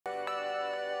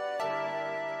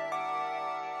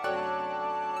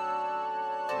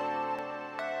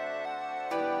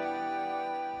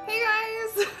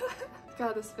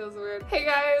God, this feels weird. Hey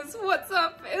guys, what's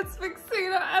up? It's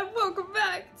Vyxenah and welcome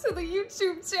back to the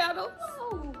YouTube channel.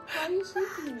 Oh, why are you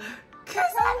shaking?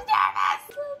 Cause I'm nervous!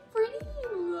 So pretty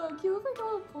you look. You look like a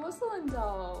little porcelain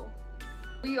doll.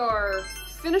 We are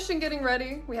finishing getting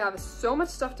ready. We have so much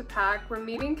stuff to pack. We're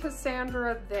meeting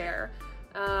Cassandra there.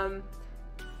 I'm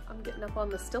getting up on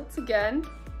the stilts again.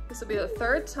 This will be the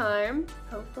third time.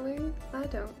 Hopefully I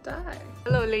don't die.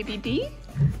 Hello, Lady D.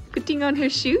 Putting on her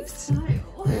shoes.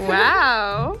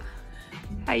 Wow.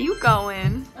 How you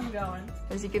going? I'm going.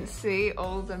 As you can see,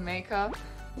 all the makeup.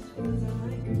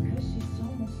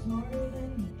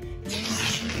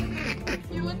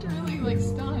 You looked really like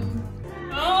stunned.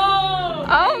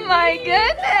 Oh my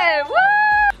goodness!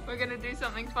 Woo! We're gonna do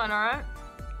something fun, alright?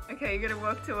 Okay, you're gonna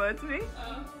walk towards me.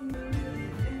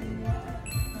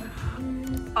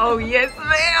 Oh yes,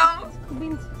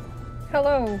 ma'am!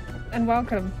 Hello and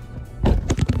welcome.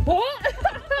 What?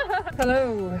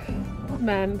 Hello,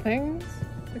 man things.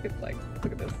 Look at this.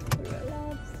 Look at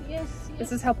that. Yes.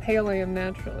 This is how pale I am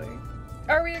naturally.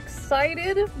 Are we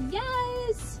excited?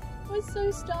 Yes. We're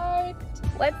so stoked.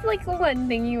 What's like the one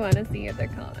thing you want to see at the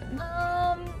con?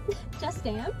 Just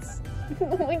Dance.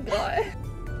 Oh my god.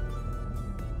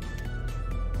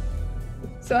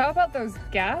 So how about those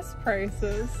gas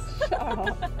prices? Shut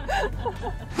up.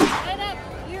 Head up,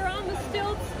 you're on the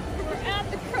stilts. We're at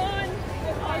the con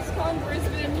at Oz Con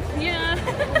Brisbane. Yeah.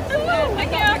 I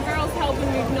got my girls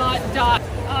helping me not die.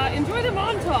 Enjoy the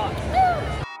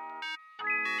montage.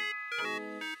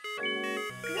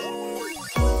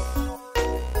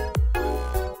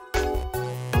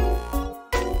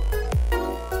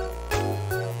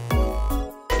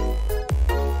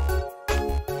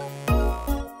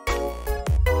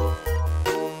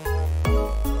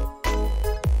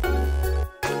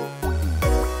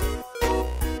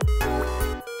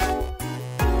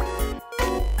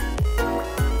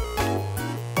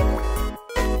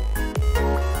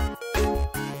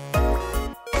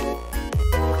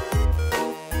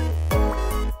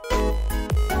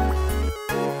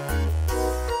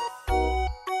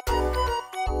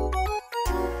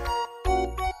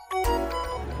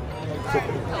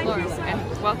 Hello and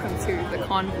welcome to the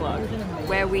con vlog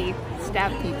where we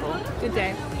stab people. Good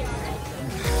day.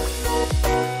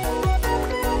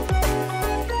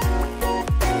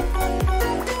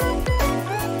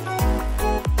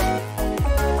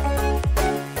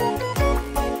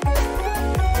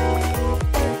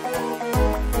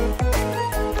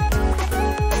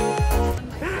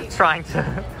 Trying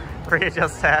to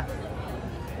readjust hair.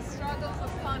 The struggles of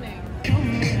punning.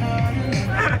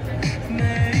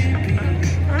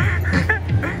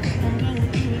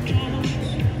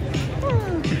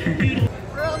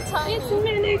 It's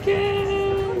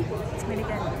Minikin! It's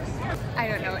Minikin. I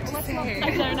don't know what to say. I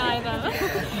don't either.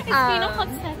 It's been a hot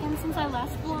second since I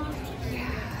last vlogged.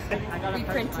 We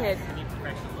printed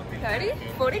 30?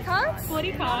 40 cards?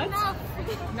 40 cards.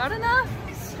 Not enough.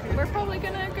 We're probably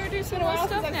gonna go do some more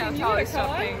stuff now. Probably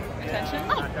stop paying attention.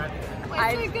 Oh,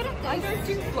 I don't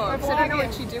do vlogs. I don't know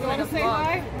what you do in a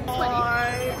vlog. 20.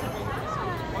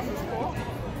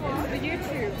 It's the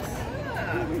YouTube.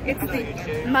 It's the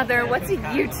mother. What's a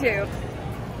YouTube?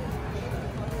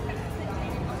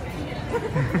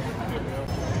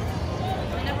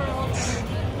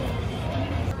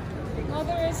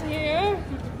 Mother is here.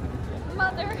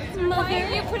 Mother. Why are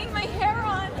you putting my hair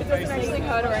on? It doesn't actually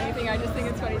hurt or anything. I just think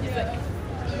it's funny to say.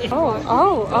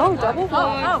 Oh, double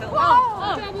vlog.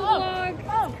 Double vlog.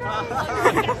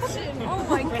 Oh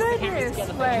my goodness.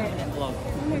 Wait. Oh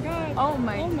my god. Oh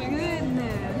my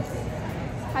goodness.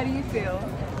 How do you feel?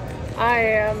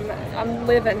 I'm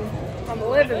living. I'm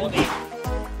living.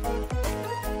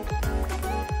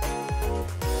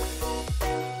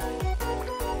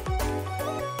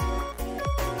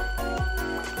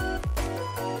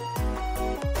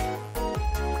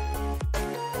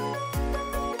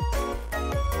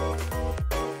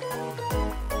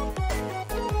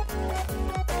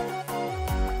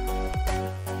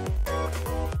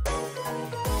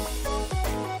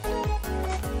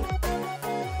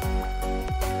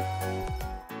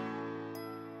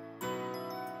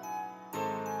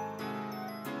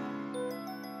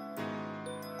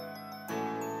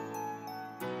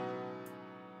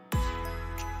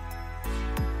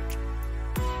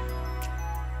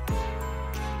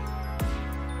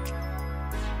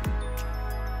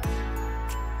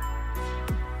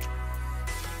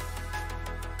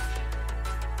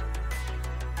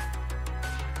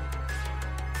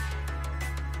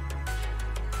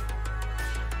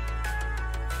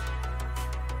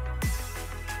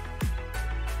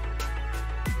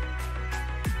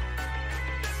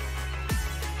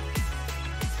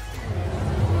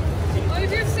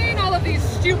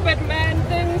 stupid man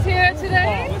things here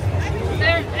today.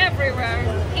 They're everywhere.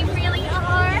 They really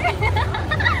are.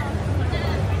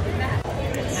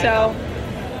 So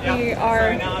we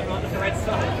are,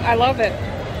 I love it.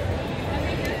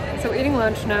 So we're eating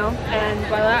lunch now, and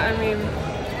by that I mean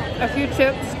a few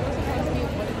chips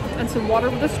and some water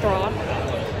with a straw.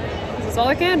 This is all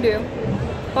I can do.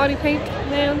 Body paint,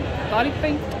 man, body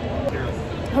paint.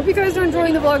 I hope you guys are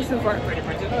enjoying the vlog so far.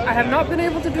 I have not been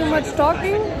able to do much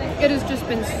talking. It has just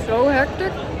been so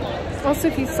hectic. Also,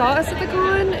 if you saw us at the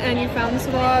con and you found this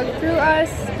vlog through us,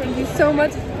 thank you so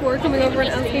much for coming over and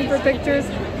asking for pictures.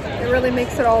 It really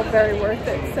makes it all very worth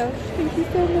it, so thank you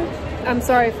so much. I'm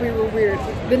sorry if we were weird.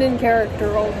 We've been in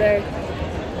character all day.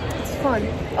 It's fun.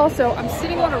 Also, I'm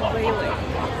sitting on a railing.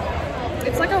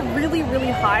 It's like a really,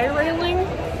 really high railing.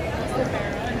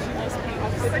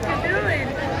 What are you doing?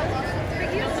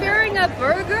 Are you sharing a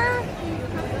burger?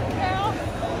 No.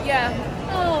 Yeah.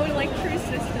 Oh, we're like true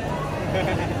sisters.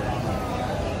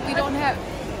 We don't have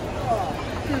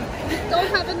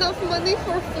enough money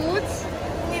for food.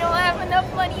 We don't have enough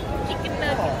money for chicken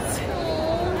nuggets.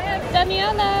 Oh,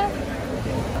 Daniela.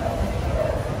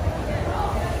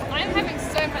 I'm having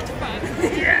so much fun.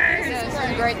 Yes! Yeah, it's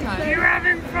a great time. You're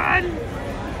having fun?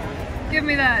 Give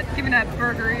me that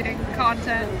burger eating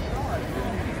content.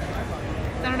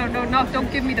 No,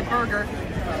 don't give me the burger.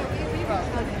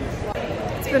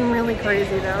 It's been really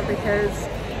crazy though, because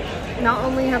not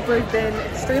only have we been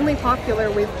extremely popular,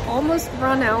 we've almost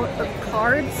run out of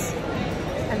cards,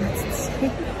 and that's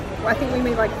insane. I think we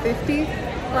made like 50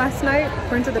 last night,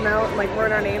 printed them out, and like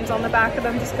wrote our names on the back of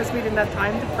them just because we didn't have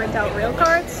time to print out real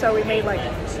cards, so we made like,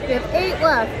 we have 8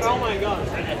 left. Oh my god.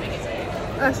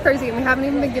 That's crazy, and we haven't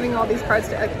even been giving all these cards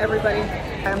to like, everybody.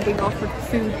 I'm being offered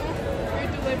food.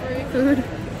 Food.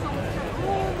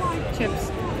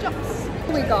 Chips.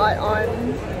 We got on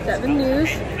 7 News.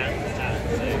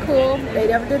 Cool. They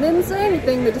didn't say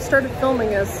anything. They just started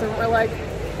filming us, and we're like,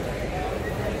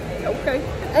 okay.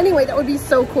 Anyway, that would be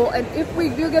so cool. And if we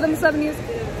do get on 7 News,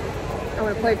 I'm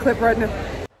gonna play a clip right now.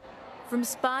 From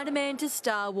Spider-Man to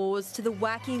Star Wars to the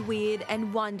wacky, weird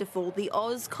and wonderful, the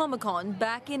Oz Comic-Con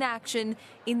back in action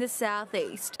in the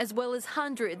southeast, as well as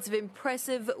hundreds of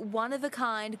impressive,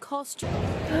 one-of-a-kind costumes.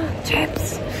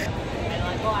 Chips!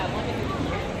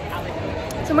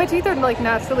 So my teeth are like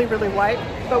naturally really white,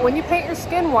 but when you paint your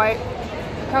skin white,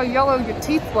 look how yellow your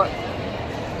teeth look.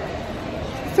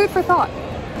 Food for thought.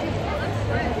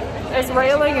 This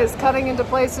railing is cutting into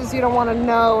places you don't want to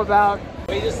know about.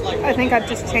 I think I've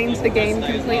just changed the game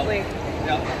completely.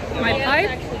 My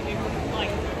pipe?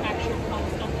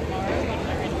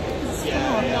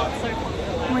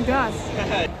 Oh my gosh.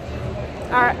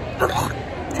 Alright.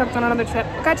 Choked on another chip.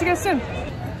 I'll catch you guys soon.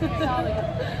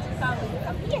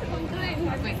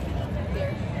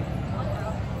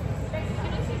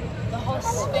 The whole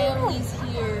family's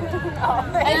here.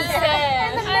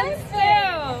 I'm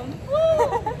Sam.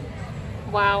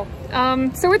 Wow.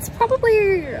 So it's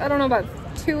probably, I don't know, about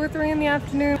 2 or 3 in the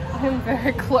afternoon. I'm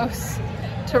very close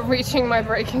to reaching my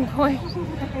breaking point.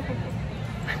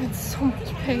 I'm in so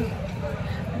much pain.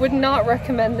 Would not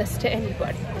recommend this to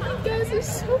anybody. You guys are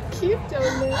so cute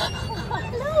down there.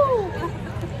 No!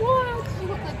 What? You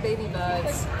look like baby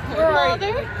birds.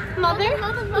 Mother.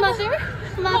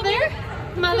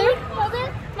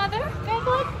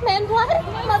 Man blood.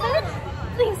 Mother.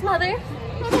 Please, mother.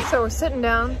 So we're sitting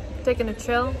down, taking a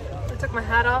chill. I took my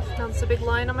hat off, now there's a big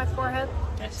line on my forehead.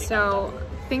 So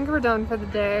I think we're done for the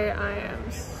day. I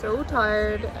am so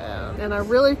tired, and I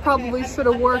really probably should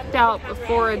have worked out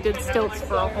before I did stilts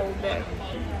for a whole day.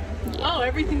 Oh,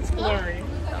 everything's blurry.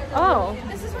 Oh.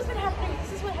 This is what's been happening.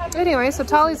 This is what happened. Anyway, so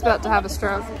Tali's about to have a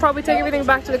stroke. Probably take everything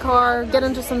back to the car, get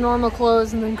into some normal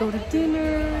clothes, and then go to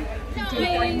dinner. We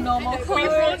didn't bring normal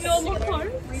clothes.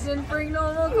 We didn't bring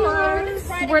normal clothes.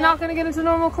 We're not gonna get into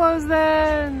normal clothes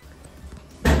then.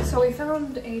 So we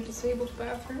found a disabled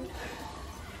bathroom.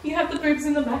 You have the boobs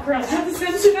in the background. That's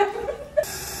essential.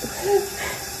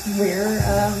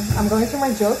 I'm going through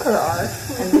my Joker arc,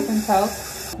 as you can tell. I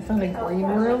found a green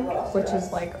room, which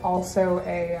is like also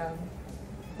a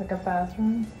like a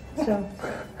bathroom. So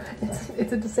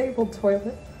it's a disabled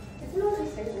toilet. It's not a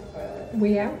disabled toilet.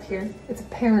 We out here. It's a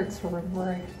parent's room,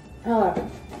 right? Oh,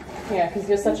 yeah, because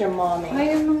you're such a mommy. I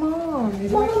am a mom.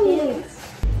 These are my kids.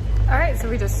 All right, so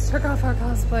we just took off our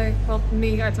cosplay. Well,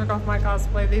 me, I took off my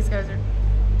cosplay. These guys are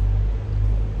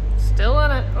still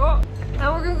in it. Oh,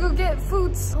 now we're gonna go get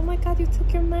foods. Oh my God, you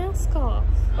took your mask off.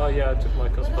 Oh yeah, I took my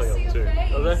cosplay off too.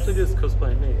 I was actually just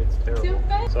cosplaying me. It's terrible.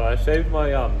 So I shaved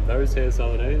my nose hair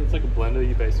so it's like a blender.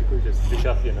 You basically just fish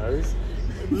up your nose.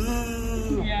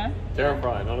 Yeah.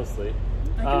 Terrifying, honestly.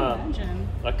 I can imagine.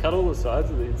 I cut all the sides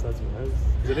of the insides of my nose.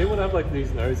 Does anyone have like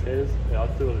these nose hairs? Yeah, I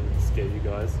thought it would scare you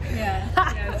guys. Yeah.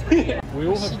 Yeah, it's pretty good. We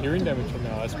all have hearing damage from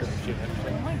our ice cream machine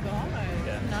actually. Oh my god.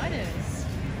 Yeah. Nice.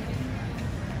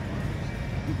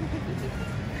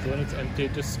 So when it's empty,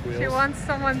 it just squeals. She wants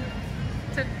someone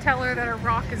to tell her that her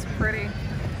rock is pretty.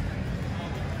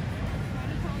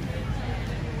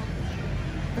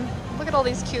 Look at all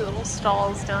these cute little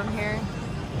stalls down here.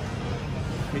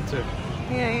 Me too.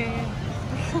 Yeah.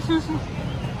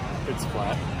 It's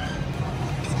flat.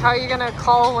 How are you gonna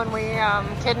call when we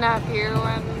kidnap you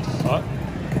and... What?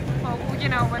 Well, you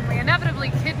know, when we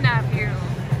inevitably kidnap you,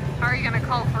 how are you gonna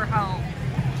call for help?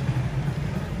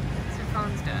 Because your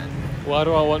phone's dead. Why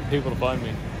do I want people to find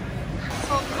me?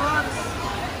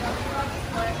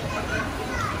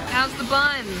 How's the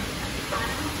bun?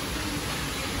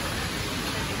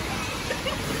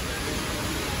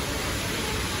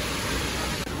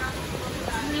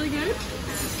 Really good? It's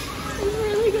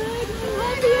really good.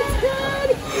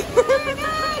 It's good.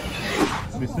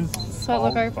 This is So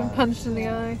look, I've been punched in the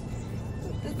eye.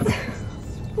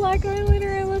 Black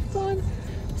eyeliner I left on.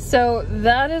 So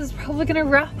that is probably gonna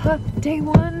wrap up day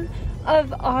one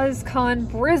of Oz Con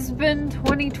Brisbane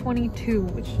 2022,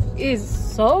 which is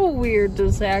so weird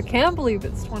to say. I can't believe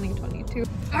it's 2022.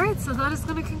 Alright, so that is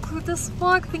gonna conclude this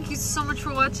vlog. Thank you so much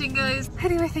for watching, guys.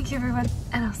 Anyway, thank you everyone,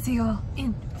 and I'll see you all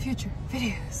in future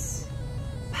videos.